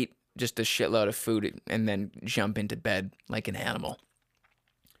because I eat just a shitload of food and then jump into bed like an animal.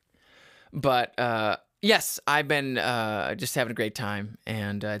 But yes, I've been just having a great time,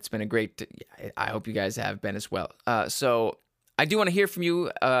 and it's been a great. I hope you guys have been as well. So I do want to hear from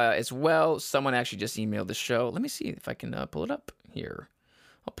you as well. Someone actually just emailed the show. Let me see if I can pull it up here.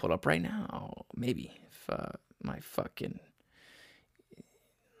 I'll pull it up right now. Maybe if my fucking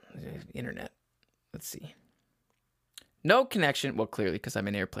internet. Let's see. No connection. Well, clearly, because I'm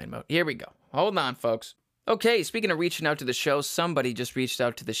in airplane mode. Here we go. Hold on, folks. Okay, speaking of reaching out to the show, somebody just reached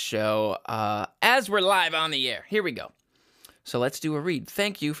out to the show as we're live on the air. Here we go. So let's do a read.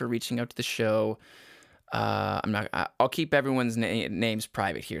 Thank you for reaching out to the show. I'll keep everyone's names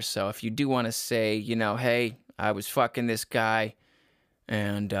private here. So if you do want to say, you know, hey, I was fucking this guy,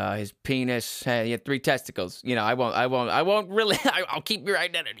 and his penis, hey, he had 3 testicles. You know, I won't really, I'll keep your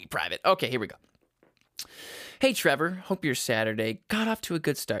identity private. Okay, here we go. Hey, Trevor, hope your Saturday got off to a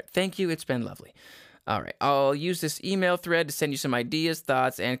good start. Thank you, it's been lovely. All right, I'll use this email thread to send you some ideas,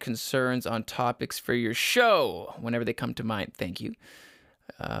 thoughts, and concerns on topics for your show whenever they come to mind. Thank you.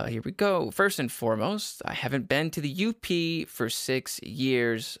 Here we go. First and foremost, I haven't been to the UP for 6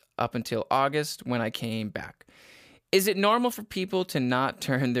 years up until August when I came back. Is it normal for people to not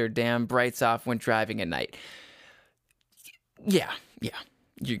turn their damn brights off when driving at night? Yeah.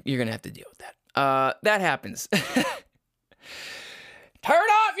 You're going to have to deal with that. That happens. Turn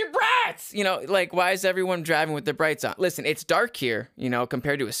off your brights! You know, like, why is everyone driving with their brights on? Listen, it's dark here, you know,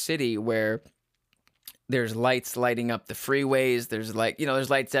 compared to a city where there's lights lighting up the freeways. There's there's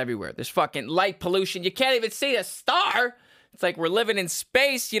lights everywhere. There's fucking light pollution. You can't even see a star. It's like we're living in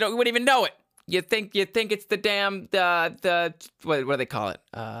space. You wouldn't even know it. You think it's the damn what do they call it?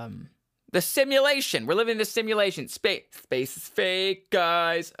 The simulation. We're living in a simulation. Space is fake,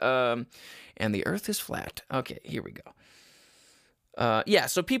 guys. And the Earth is flat. Okay, here we go. So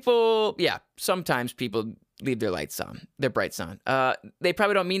sometimes people leave their lights on, their brights on. They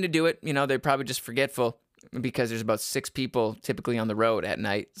probably don't mean to do it. You know, they're probably just forgetful because there's about 6 people typically on the road at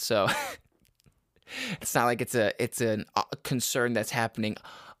night. So it's not like it's a concern that's happening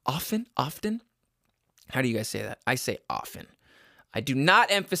often. How do you guys say that? I say often. I do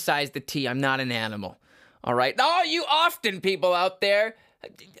not emphasize the T. I'm not an animal. All right. All you often people out there.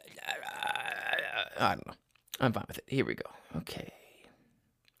 I don't know. I'm fine with it. Here we go. Okay.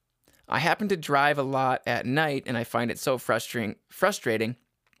 I happen to drive a lot at night, and I find it so frustrating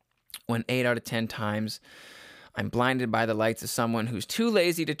when 8 out of 10 times I'm blinded by the lights of someone who's too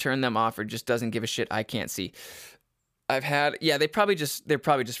lazy to turn them off or just doesn't give a shit I can't see. They're probably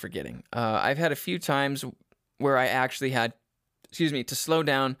just forgetting. I've had a few times where I actually had, to slow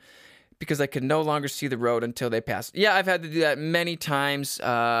down because I could no longer see the road until they passed. Yeah, I've had to do that many times,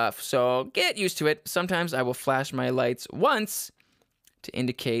 so get used to it. Sometimes I will flash my lights once to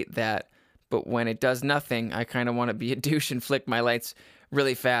indicate that, but when it does nothing, I kind of want to be a douche and flick my lights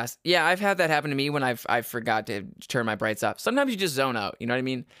really fast. Yeah, I've had that happen to me when I've forgot to turn my brights off. Sometimes you just zone out, you know what I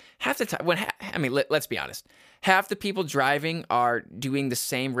mean? Half the time, let's be honest. Half the people driving are doing the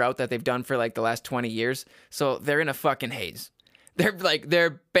same route that they've done for like the last 20 years, so they're in a fucking haze.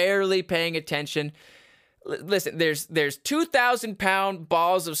 They're barely paying attention. Listen, there's 2,000-pound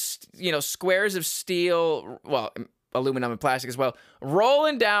balls of, squares of steel, well, aluminum and plastic as well,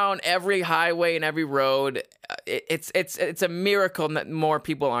 rolling down every highway and every road. It's a miracle that more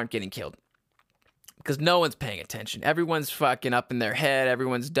people aren't getting killed because no one's paying attention. Everyone's fucking up in their head.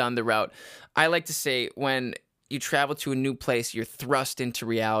 Everyone's done the route. I like to say when you travel to a new place, you're thrust into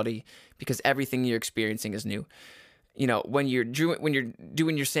reality because everything you're experiencing is new. You know, when you're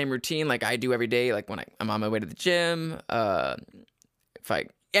doing your same routine like I do every day, like when I'm on my way to the gym, if I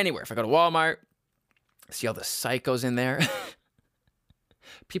go to Walmart, see all the psychos in there.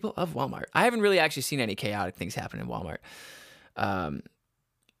 People of Walmart. I haven't really actually seen any chaotic things happen in Walmart.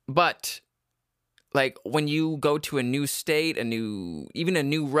 But like when you go to a new state, even a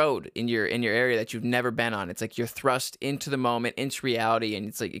new road in your area that you've never been on, it's like you're thrust into the moment, into reality, and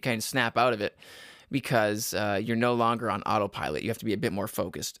it's like you kind of snap out of it because you're no longer on autopilot. You have to be a bit more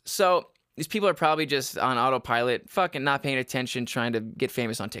focused. So these people are probably just on autopilot, fucking not paying attention, trying to get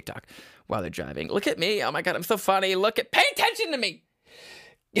famous on TikTok while they're driving. Look at me. Oh my God, I'm so funny. Pay attention to me.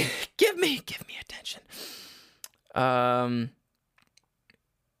 Give me attention.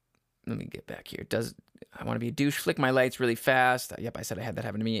 Let me get back here. I want to be a douche? Flick my lights really fast. Yep, I said I had that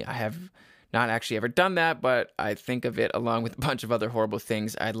happen to me. I have not actually ever done that, but I think of it along with a bunch of other horrible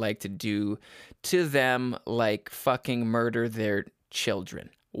things I'd like to do to them, like fucking murder their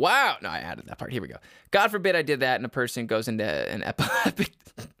children. Wow. No, I added that part. Here we go. God forbid I did that and a person goes into an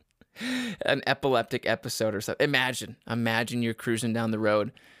epileptic episode or something. Imagine you're cruising down the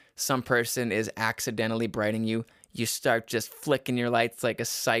road. Some person is accidentally brighting you. You start just flicking your lights like a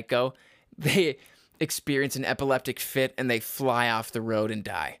psycho. They experience an epileptic fit and they fly off the road and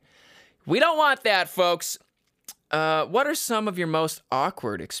die. We don't want that, folks. What are some of your most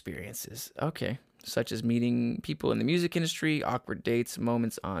awkward experiences? Okay. Such as meeting people in the music industry, awkward dates,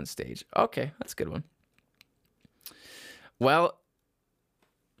 moments on stage. Okay, that's a good one. Well,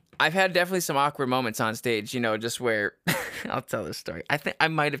 I've had definitely some awkward moments on stage, just where I'll tell this story. I think I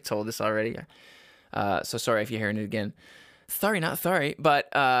might have told this already. So sorry if you're hearing it again. Sorry, not sorry. But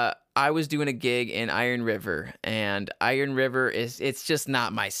I was doing a gig in Iron River, and Iron River it's just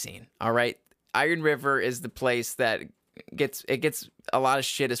not my scene. All right. Iron River is the place that gets a lot of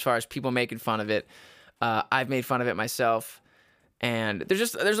shit as far as people making fun of it. I've made fun of it myself. And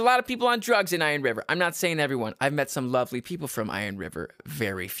there's a lot of people on drugs in Iron River. I'm not saying everyone. I've met some lovely people from Iron River,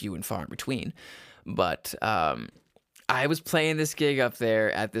 very few and far in between. But I was playing this gig up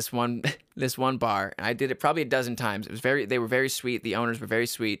there at this one bar, and I did it probably a dozen times. They were very sweet. The owners were very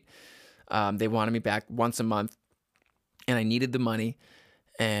sweet. They wanted me back once a month, and I needed the money.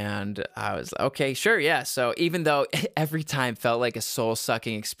 And I was like, okay, sure, yeah. So even though every time felt like a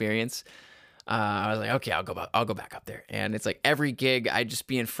soul-sucking experience, I was like, okay, I'll go back up there. And it's like every gig, I'd just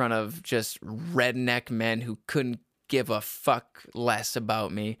be in front of just redneck men who couldn't give a fuck less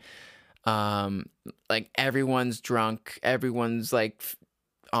about me. Like everyone's drunk, everyone's like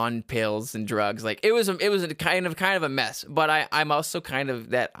on pills and drugs. Like it was a kind of a mess. But I'm also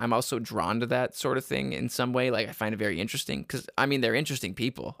drawn to that sort of thing in some way. Like I find it very interesting because they're interesting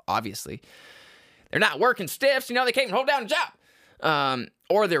people. Obviously, they're not working stiffs. They can't even hold down a job.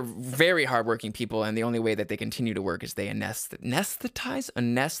 Or they're very hardworking people, and the only way that they continue to work is they anesthetize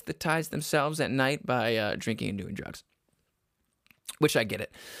themselves at night by drinking and doing drugs. Which I get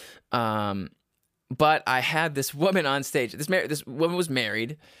it. But I had this woman on stage. This woman was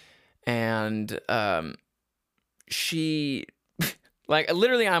married, and she, like,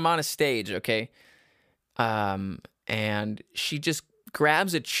 literally, I'm on a stage, okay? And she just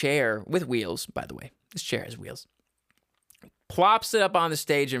grabs a chair with wheels, by the way. This chair has wheels. Plops it up on the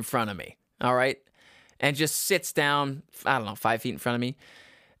stage in front of me, all right? And just sits down, 5 feet in front of me.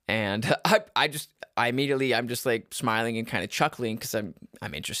 And I'm just like smiling and kind of chuckling because I'm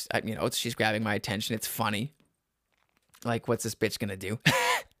interested. She's grabbing my attention. It's funny. Like, what's this bitch gonna do?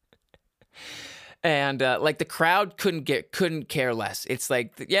 And like the crowd couldn't care less. It's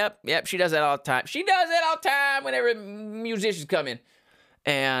like, yep, she does that all the time. She does it all the time whenever musicians come in.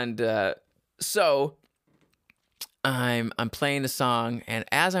 And so I'm playing the song, and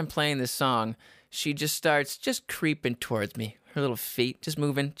as I'm playing this song, she just starts just creeping towards me. Her little feet just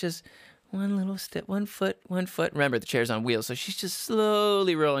moving, just one little step, one foot. Remember, the chair's on wheels, so she's just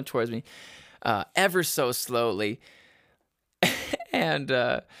slowly rolling towards me, ever so slowly. And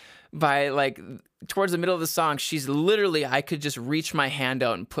by like towards the middle of the song, she's literally, I could just reach my hand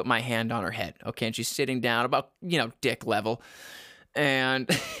out and put my hand on her head. Okay, and she's sitting down about dick level, and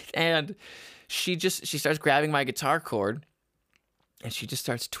she starts grabbing my guitar cord, and she just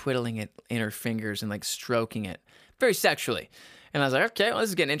starts twiddling it in her fingers and like stroking it very sexually. And I was like, okay, well, this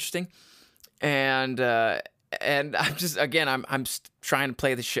is getting interesting. And I'm just, again, I'm trying to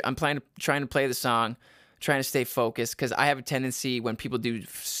play the shit. I'm trying to play the song, trying to stay focused, because I have a tendency when people do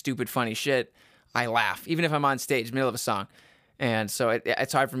stupid, funny shit, I laugh, even if I'm on stage, middle of a song. And so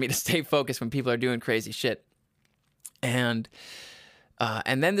it's hard for me to stay focused when people are doing crazy shit. And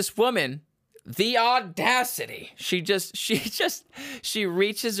then this woman, the audacity. She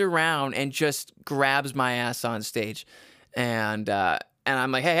reaches around and just grabs my ass on stage. And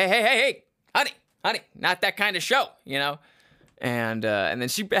I'm like, hey, honey, not that kind of show, you know? And then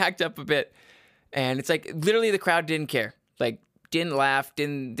she backed up a bit, and it's like literally the crowd didn't care. Like, didn't laugh,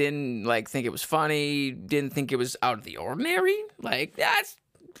 didn't like think it was funny, didn't think it was out of the ordinary. Like,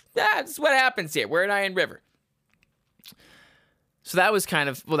 that's what happens here. We're in Iron River. So that was kind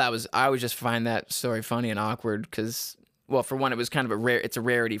of, I always just find that story funny and awkward because, well, for one, it was kind of it's a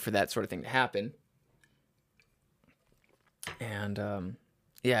rarity for that sort of thing to happen. And,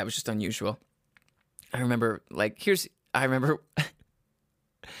 yeah, it was just unusual. I remember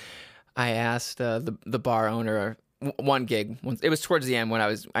I asked the bar owner one gig. It was towards the end when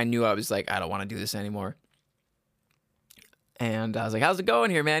I knew I was like, I don't want to do this anymore. And I was like, how's it going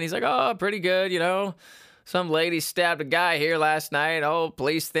here, man? He's like, oh, pretty good, you know. Some lady stabbed a guy here last night. Oh,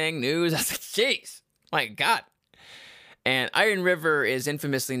 police thing, news. I was like, jeez, my God. And Iron River is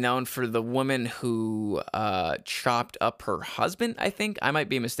infamously known for the woman who chopped up her husband, I think. I might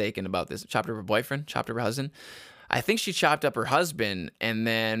be mistaken about this. Chopped up her boyfriend, chopped up her husband. I think she chopped up her husband and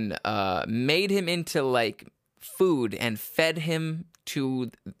then made him into, like, food and fed him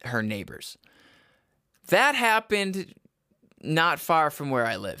to her neighbors. That happened not far from where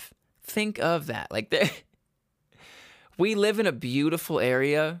I live. Think of that. Like, we live in a beautiful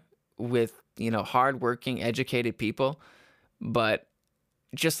area with, you know, hardworking, educated people, but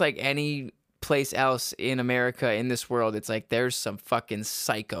just like any place else in America, in this world, it's like there's some fucking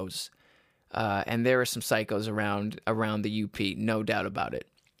psychos, and there are some psychos around the UP, no doubt about it.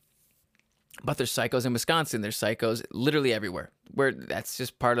 But there's psychos in Wisconsin. There's psychos literally everywhere. Where that's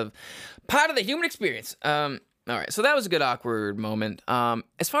just part of the human experience. All right, so that was a good awkward moment.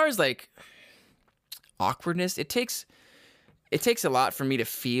 As far as like awkwardness, it takes a lot for me to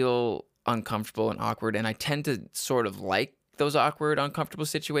feel uncomfortable and awkward, and I tend to sort of like those awkward, uncomfortable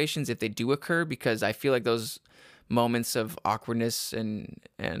situations if they do occur, because I feel like those moments of awkwardness and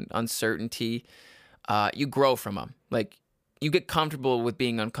uncertainty, you grow from them. Like, you get comfortable with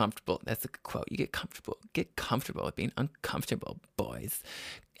being uncomfortable. That's the quote. You get comfortable with being uncomfortable, boys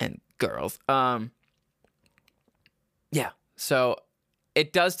and girls. Yeah. So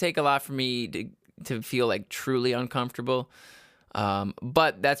it does take a lot for me to feel like truly uncomfortable.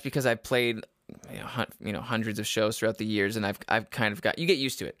 But that's because I've played, hundreds of shows throughout the years, and I've kind of you get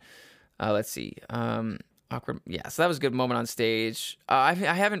used to it. Let's see. Awkward. Yeah. So that was a good moment on stage. I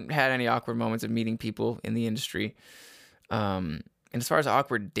haven't had any awkward moments of meeting people in the industry. And as far as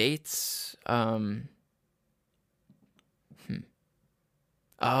awkward dates, oh,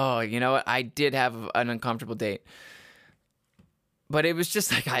 you know what? I did have an uncomfortable date, but it was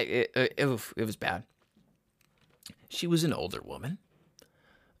just like it was bad. She was an older woman.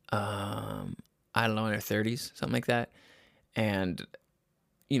 I don't know, in her 30s, something like that. And,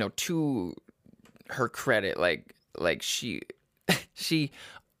 you know, to her credit, like she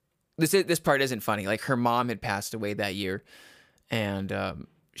this part isn't funny. Like, her mom had passed away that year, and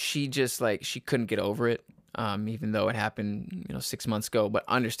she just, like, she couldn't get over it, even though it happened, 6 months ago, but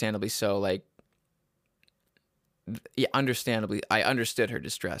understandably so. Like, yeah, understandably, I understood her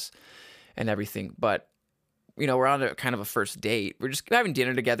distress and everything, but, we're on a kind of a first date. We're just having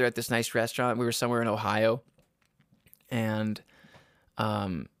dinner together at this nice restaurant. We were somewhere in Ohio, and,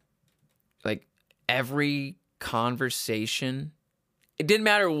 like, every conversation, it didn't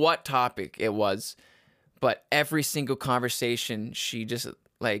matter what topic it was, but every single conversation, she just,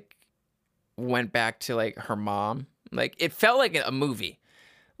 like, went back to, like, her mom. Like, it felt like a movie,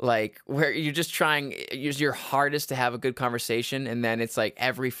 like, where you're just trying your hardest to have a good conversation, and then it's like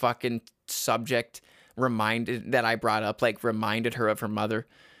every fucking subject that I brought up, like, reminded her of her mother,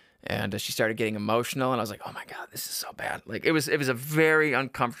 and she started getting emotional, and I was like, oh my God, this is so bad. Like, it was a very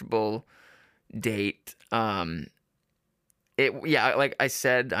uncomfortable date. Like I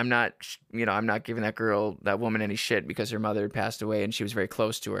said, I'm not giving that woman any shit because her mother had passed away and she was very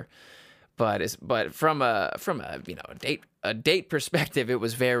close to her. But from a date perspective, it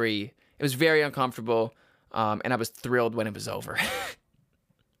was very uncomfortable. And I was thrilled when it was over.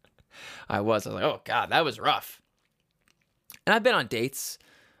 I was like, oh God, that was rough. And I've been on dates,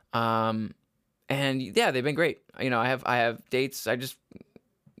 and yeah, they've been great. I have dates.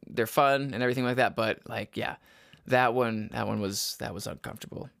 They're fun and everything like that. But, like, yeah. That one was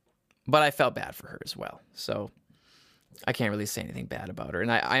uncomfortable, but I felt bad for her as well. So I can't really say anything bad about her,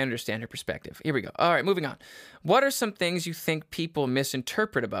 and I understand her perspective. Here we go. All right, moving on. What are some things you think people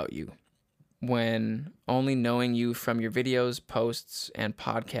misinterpret about you when only knowing you from your videos, posts, and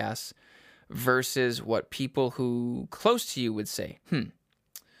podcasts versus what people who close to you would say?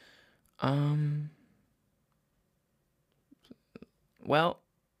 Well,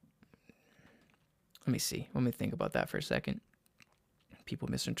 let me see. Let me think about that for a second. People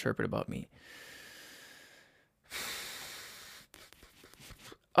misinterpret about me.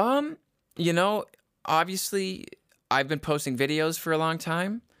 You know, obviously I've been posting videos for a long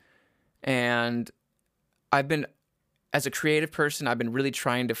time, and I've been, as a creative person, I've been really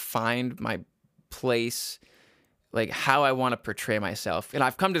trying to find my place, like how I want to portray myself. And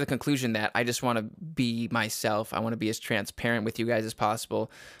I've come to the conclusion that I just want to be myself. I want to be as transparent with you guys as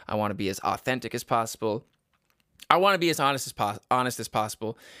possible. I want to be as authentic as possible. I want to be as honest as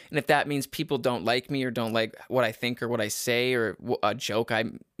possible. And if that means people don't like me or don't like what I think or what I say or a joke I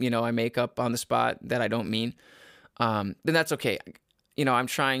make up on the spot that I don't mean, then that's okay. You know, I'm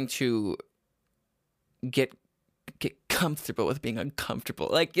trying to get comfortable with being uncomfortable.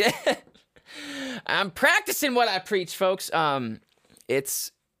 Like, yeah. I'm practicing what I preach, folks.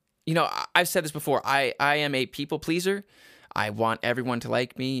 It's, you know, I've said this before. I am a people pleaser. I want everyone to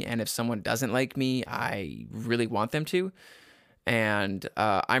like me, and if someone doesn't like me, I really want them to. And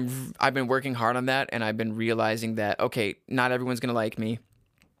I've been working hard on that, and I've been realizing that, okay, not everyone's gonna like me.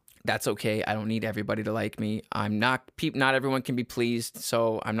 That's okay. I don't need everybody to like me. Not everyone can be pleased,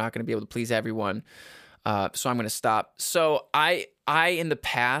 so I'm not gonna be able to please everyone. So I'm gonna stop. So I in the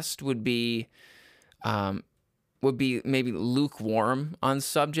past would be maybe lukewarm on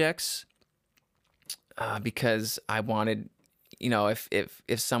subjects, because I wanted, you know, if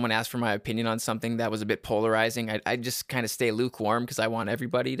someone asked for my opinion on something that was a bit polarizing, I just kind of stay lukewarm because I want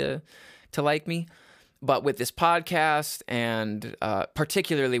everybody to like me. But with this podcast, and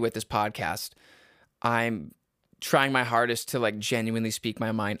particularly with this podcast, I'm trying my hardest to like genuinely speak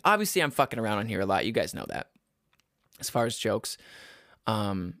my mind. Obviously, I'm fucking around on here a lot. You guys know that. As far as jokes,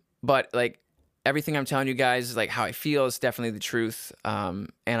 but like everything I'm telling you guys is like how I feel is definitely the truth.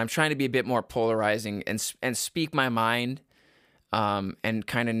 And I'm trying to be a bit more polarizing and speak my mind, and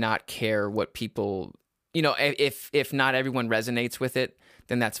kind of not care what people, you know, if not everyone resonates with it,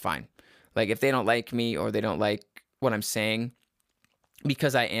 then that's fine. Like if they don't like me or they don't like what I'm saying,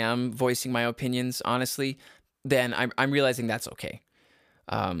 because I am voicing my opinions honestly, then I'm realizing that's okay.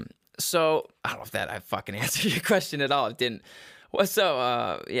 So I don't know if that I fucking answered your question at all. It didn't. Well,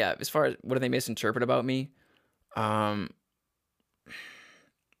 so yeah, as far as what do they misinterpret about me?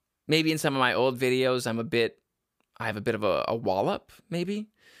 Maybe in some of my old videos, I have a bit of a wallop, maybe.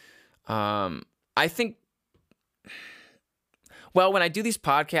 I think, well, when I do these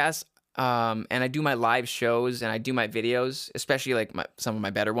podcasts, and I do my live shows and I do my videos, especially like some of my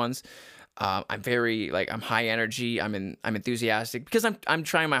better ones, I'm very like, I'm high energy. I'm enthusiastic because I'm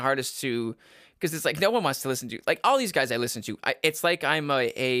trying my hardest to, because it's like no one wants to listen to, like all these guys I listen to. It's like I'm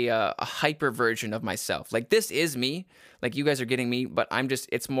a hyper version of myself. Like this is me. Like you guys are getting me, but I'm just,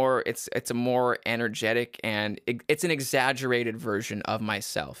 it's a more energetic, and it's an exaggerated version of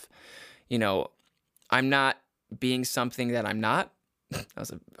myself. You know, I'm not being something that I'm not. That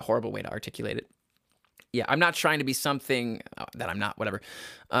was a horrible way to articulate it. Yeah, I'm not trying to be something that I'm not, whatever.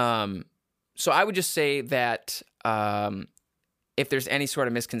 So I would just say that if there's any sort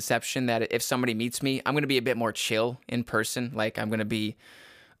of misconception that if somebody meets me, I'm going to be a bit more chill in person. Like I'm going to be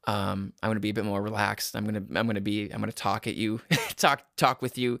a bit more relaxed. I'm going to talk at you, talk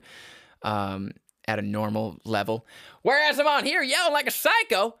with you at a normal level. Whereas I'm on here yelling like a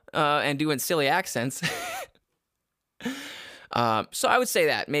psycho and doing silly accents. So I would say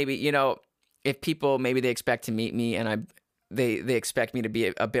that maybe, you know, if people, maybe they expect to meet me and they expect me to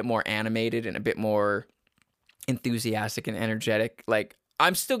be a bit more animated and a bit more enthusiastic and energetic. Like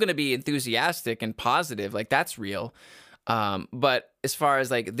I'm still going to be enthusiastic and positive. Like that's real. But as far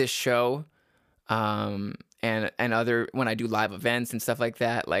as like this show, and other, when I do live events and stuff like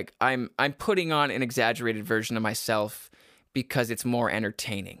that, like I'm putting on an exaggerated version of myself because it's more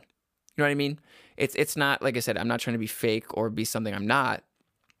entertaining. You know what I mean? It's not, like I said, I'm not trying to be fake or be something I'm not.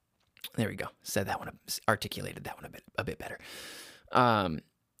 There we go. Said that one, articulated that one a bit better.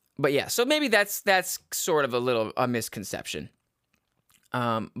 But yeah, so maybe that's sort of a misconception.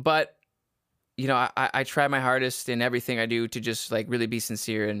 But you know, I try my hardest in everything I do to just like really be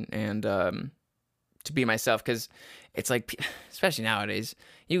sincere and to be myself, because it's like, especially nowadays,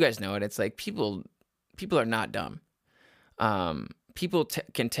 you guys know it. It's like people are not dumb. People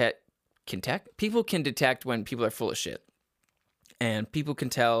can detect when people are full of shit, and people can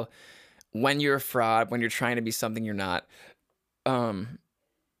tell when you're a fraud, when you're trying to be something you're not.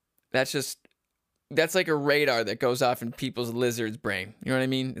 That's like a radar that goes off in people's lizard's brain. You know what I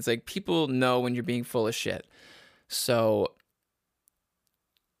mean? It's like people know when you're being full of shit. So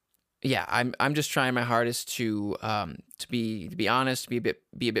yeah, I'm just trying my hardest to be honest, be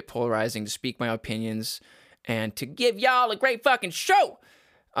a bit polarizing, to speak my opinions, and to give y'all a great fucking show.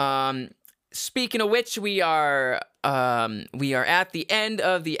 Speaking of which, we are at the end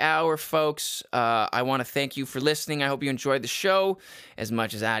of the hour, folks. I want to thank you for listening. I hope you enjoyed the show as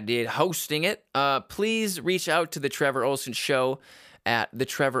much as I did hosting it. Please reach out to The Trevor Olson Show at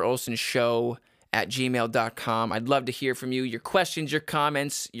thetrevorolsonshow@gmail.com. I'd love to hear from you, your questions, your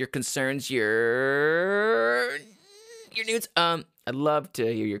comments, your concerns, your nudes. I'd love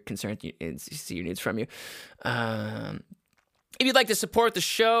to hear your concerns and see your nudes from you. If you'd like to support the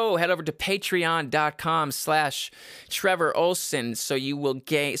show, head over to patreon.com/Trevor Olson head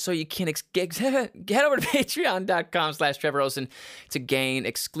over to patreon.com/Trevor Olson to gain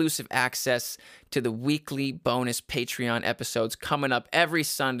exclusive access to the weekly bonus Patreon episodes coming up every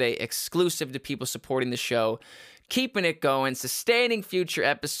Sunday, exclusive to people supporting the show, keeping it going, sustaining future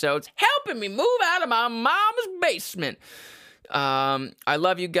episodes, helping me move out of my mom's basement. I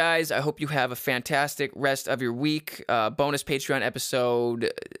love you guys. I hope you have a fantastic rest of your week. Bonus Patreon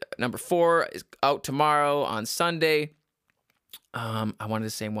episode number 4 is out tomorrow on Sunday. I wanted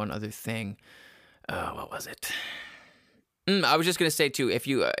to say one other thing. What was it? I was just going to say, too, if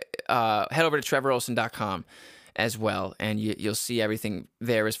you head over to trevorolson.com as well, and you'll see everything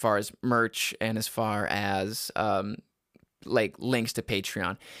there as far as merch and as far as like links to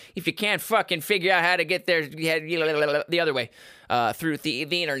Patreon. If you can't fucking figure out how to get there the other way, through the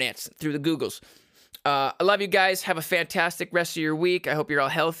internets, through the Googles. I love you guys. Have a fantastic rest of your week. I hope you're all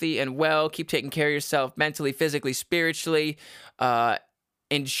healthy and well. Keep taking care of yourself mentally, physically, spiritually.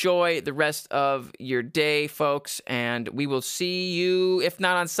 Enjoy the rest of your day, folks, and we will see you, if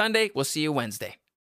not on Sunday, we'll see you Wednesday.